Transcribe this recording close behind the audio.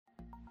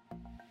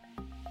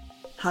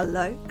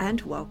Hello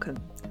and welcome.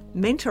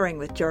 Mentoring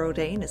with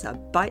Geraldine is a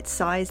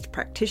bite-sized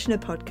practitioner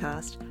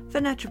podcast for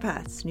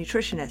naturopaths,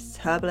 nutritionists,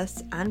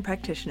 herbalists, and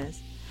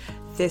practitioners.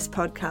 This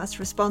podcast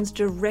responds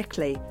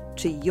directly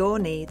to your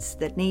needs,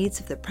 the needs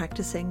of the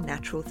practicing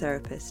natural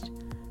therapist.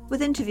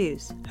 With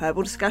interviews,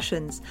 herbal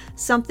discussions,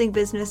 something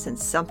business and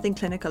something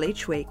clinical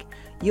each week,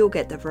 you'll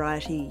get the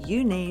variety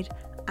you need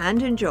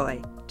and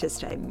enjoy to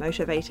stay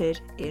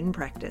motivated in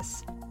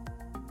practice.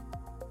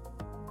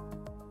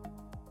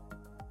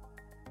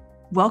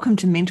 Welcome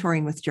to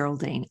Mentoring with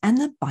Geraldine and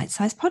the Bite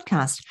Size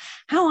Podcast.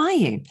 How are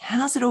you?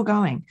 How's it all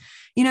going?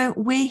 You know,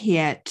 we're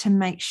here to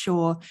make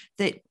sure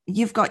that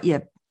you've got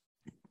your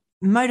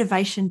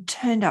motivation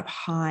turned up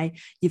high,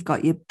 you've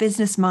got your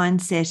business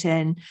mindset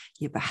in,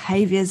 your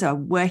behaviors are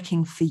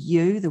working for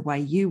you the way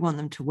you want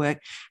them to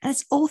work. And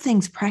it's all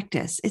things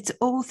practice. It's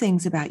all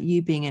things about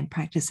you being in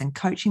practice and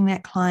coaching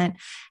that client,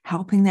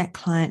 helping that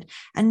client,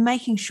 and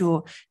making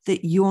sure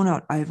that you're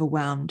not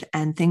overwhelmed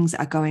and things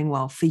are going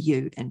well for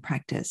you in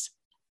practice.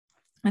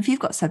 If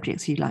you've got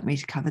subjects you'd like me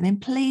to cover, then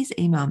please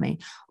email me.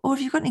 Or if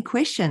you've got any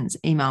questions,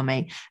 email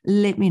me.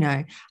 Let me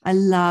know. I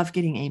love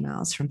getting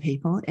emails from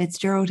people. It's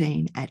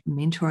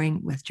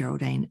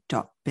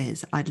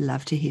Geraldine@mentoringwithgeraldine.biz. I'd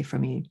love to hear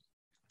from you.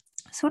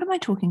 So what am I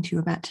talking to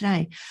you about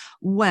today?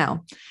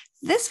 Well,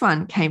 this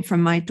one came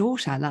from my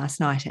daughter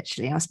last night,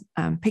 actually. I was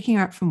picking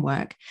her up from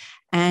work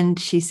and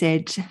she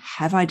said,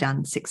 have I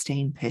done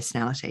 16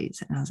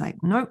 personalities? And I was like,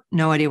 nope,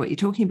 no idea what you're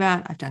talking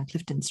about. I've done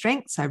Clifton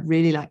Strengths. I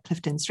really like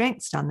Clifton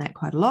Strengths, done that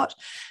quite a lot,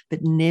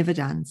 but never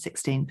done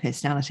 16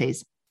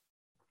 personalities.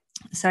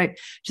 So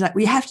she's like,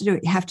 well, you have to do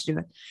it. You have to do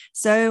it.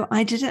 So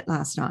I did it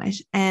last night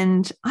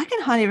and I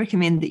can highly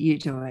recommend that you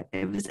do it.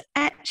 It was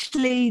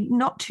actually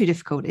not too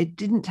difficult. It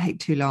didn't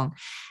take too long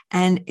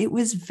and it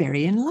was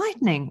very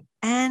enlightening.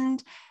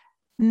 And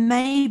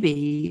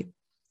maybe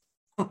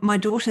my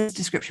daughter's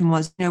description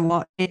was, you know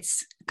what,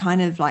 it's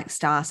kind of like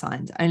star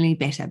signs, only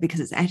better because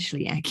it's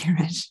actually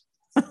accurate.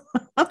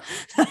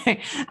 So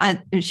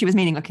she was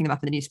meaning looking them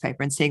up in the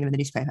newspaper and seeing them in the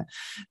newspaper.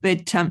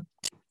 But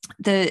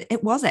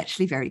it was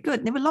actually very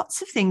good. There were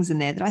lots of things in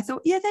there that I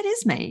thought, yeah, that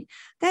is me.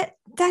 That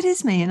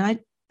is me.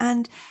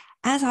 And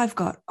as I've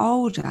got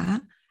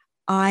older,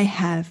 I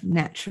have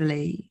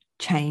naturally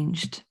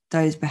changed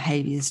those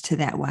behaviors to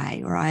that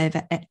way, or I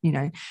have,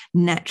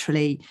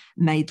 naturally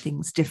made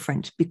things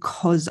different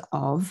because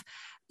of,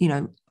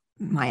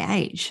 my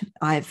age.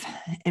 I've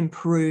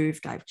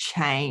improved, I've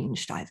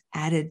changed, I've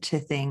added to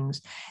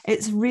things.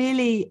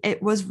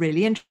 It was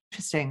really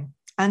interesting.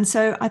 And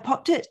so I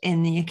popped it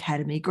in the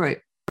Academy group.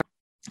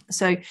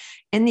 So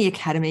in the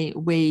Academy,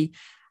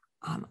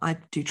 I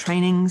do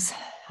trainings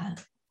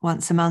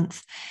once a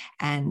month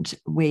and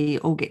we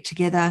all get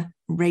together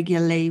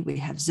regularly. We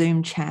have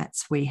Zoom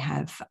chats. We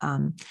have,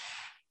 I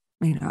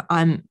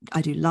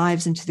do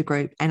lives into the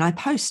group and I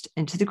post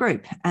into the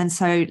group. And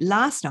so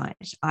last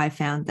night I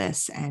found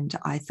this and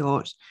I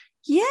thought,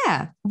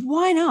 yeah,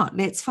 why not?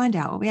 Let's find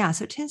out what we are.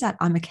 So it turns out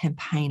I'm a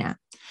campaigner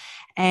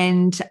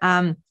and,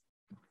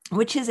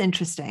 which is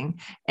interesting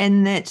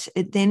in that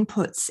it then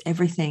puts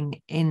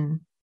everything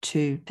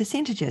into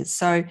percentages.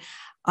 So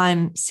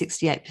I'm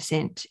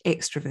 68%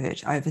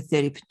 extrovert over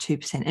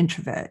 32%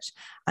 introvert.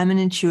 I'm an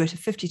intuitive,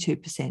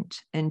 52%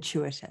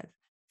 intuitive,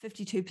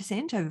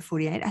 52% over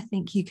 48. I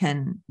think you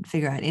can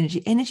figure out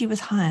energy. Energy was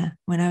higher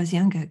when I was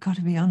younger, got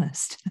to be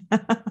honest.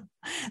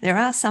 There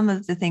are some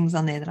of the things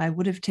on there that I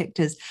would have ticked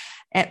as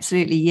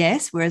absolutely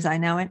yes, whereas I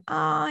now went,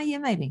 yeah,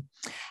 maybe.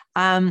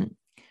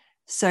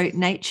 So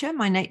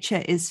my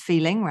nature is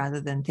feeling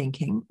rather than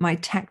thinking. My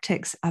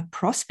tactics are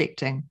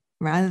prospecting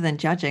rather than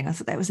judging. I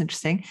thought that was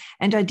interesting.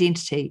 And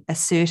identity,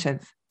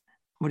 assertive.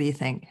 What do you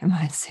think? Am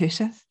I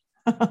assertive?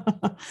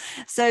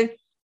 So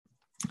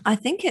I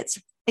think it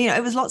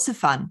was lots of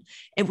fun.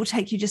 It will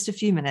take you just a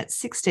few minutes,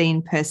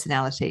 16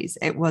 personalities.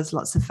 It was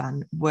lots of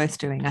fun, worth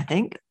doing, I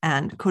think.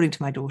 And according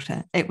to my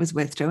daughter, it was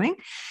worth doing.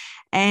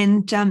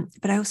 And,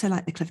 but I also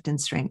like the Clifton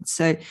Strengths.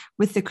 So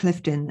with the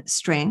Clifton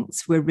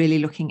Strengths, we're really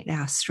looking at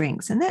our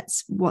strengths. And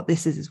that's what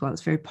this is as well.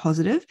 It's very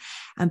positive.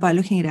 And by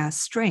looking at our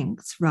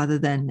strengths rather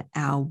than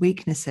our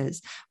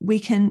weaknesses, we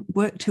can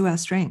work to our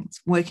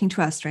strengths. Working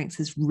to our strengths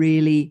is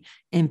really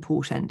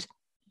important.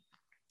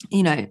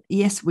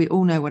 Yes, we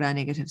all know what our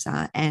negatives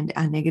are, and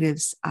our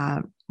negatives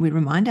are, we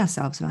remind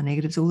ourselves of our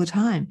negatives all the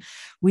time.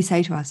 We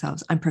say to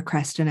ourselves, I'm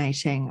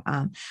procrastinating,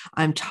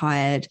 I'm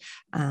tired,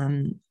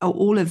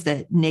 all of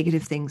the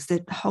negative things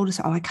that hold us,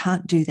 I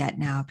can't do that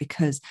now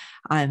because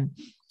I'm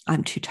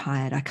too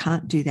tired. I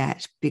can't do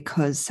that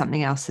because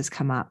something else has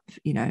come up.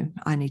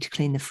 I need to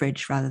clean the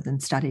fridge rather than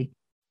study.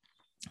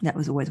 That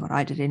was always what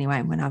I did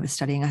anyway. When I was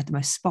studying, I had the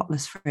most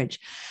spotless fridge.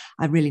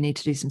 I really need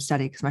to do some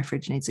study because my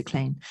fridge needs a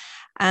clean.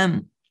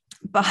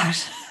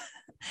 But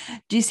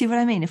do you see what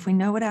I mean? If we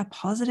know what our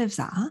positives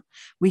are,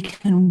 we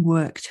can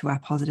work to our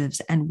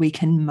positives and we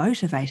can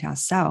motivate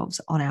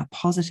ourselves on our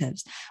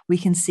positives. We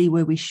can see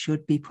where we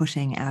should be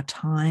putting our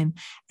time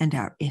and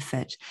our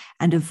effort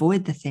and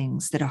avoid the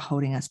things that are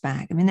holding us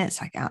back. I mean,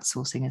 that's like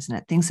outsourcing, isn't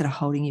it? Things that are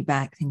holding you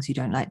back, things you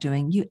don't like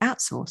doing, you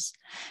outsource.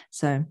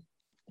 So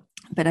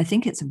But I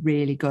think it's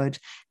really good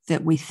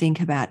that we think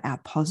about our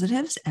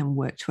positives and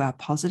work to our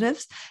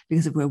positives,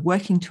 because if we're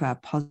working to our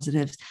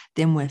positives,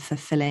 then we're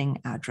fulfilling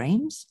our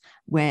dreams,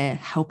 we're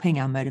helping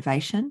our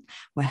motivation,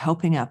 we're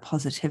helping our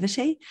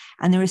positivity.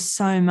 And there is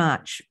so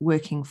much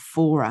working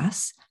for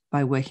us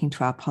by working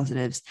to our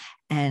positives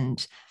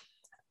and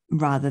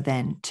rather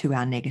than to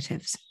our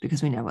negatives,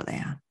 because we know what they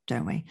are,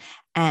 don't we?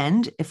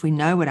 And if we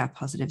know what our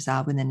positives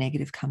are, when the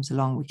negative comes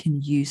along, we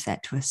can use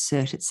that to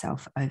assert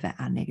itself over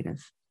our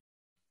negative.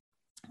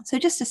 So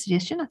just a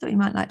suggestion, I thought you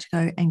might like to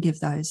go and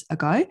give those a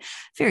go.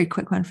 Very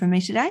quick one from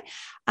me today.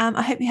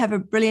 I hope you have a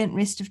brilliant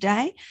rest of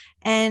day,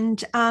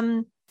 and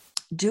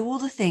do all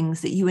the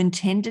things that you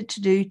intended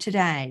to do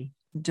today.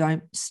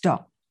 Don't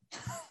stop.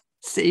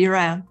 See you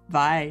around.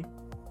 Bye.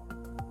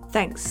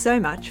 Thanks so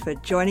much for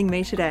joining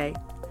me today.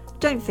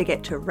 Don't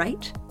forget to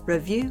rate,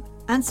 review,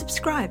 and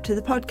subscribe to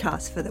the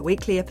podcast for the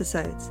weekly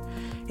episodes.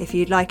 If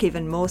you'd like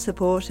even more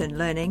support and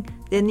learning,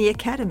 then the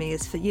Academy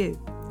is for you.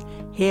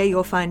 Here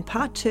you'll find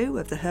part 2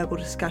 of the herbal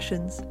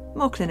discussions,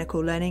 more clinical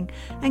learning,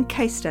 and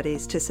case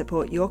studies to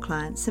support your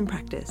clients in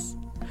practice.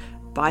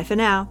 Bye for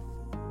now.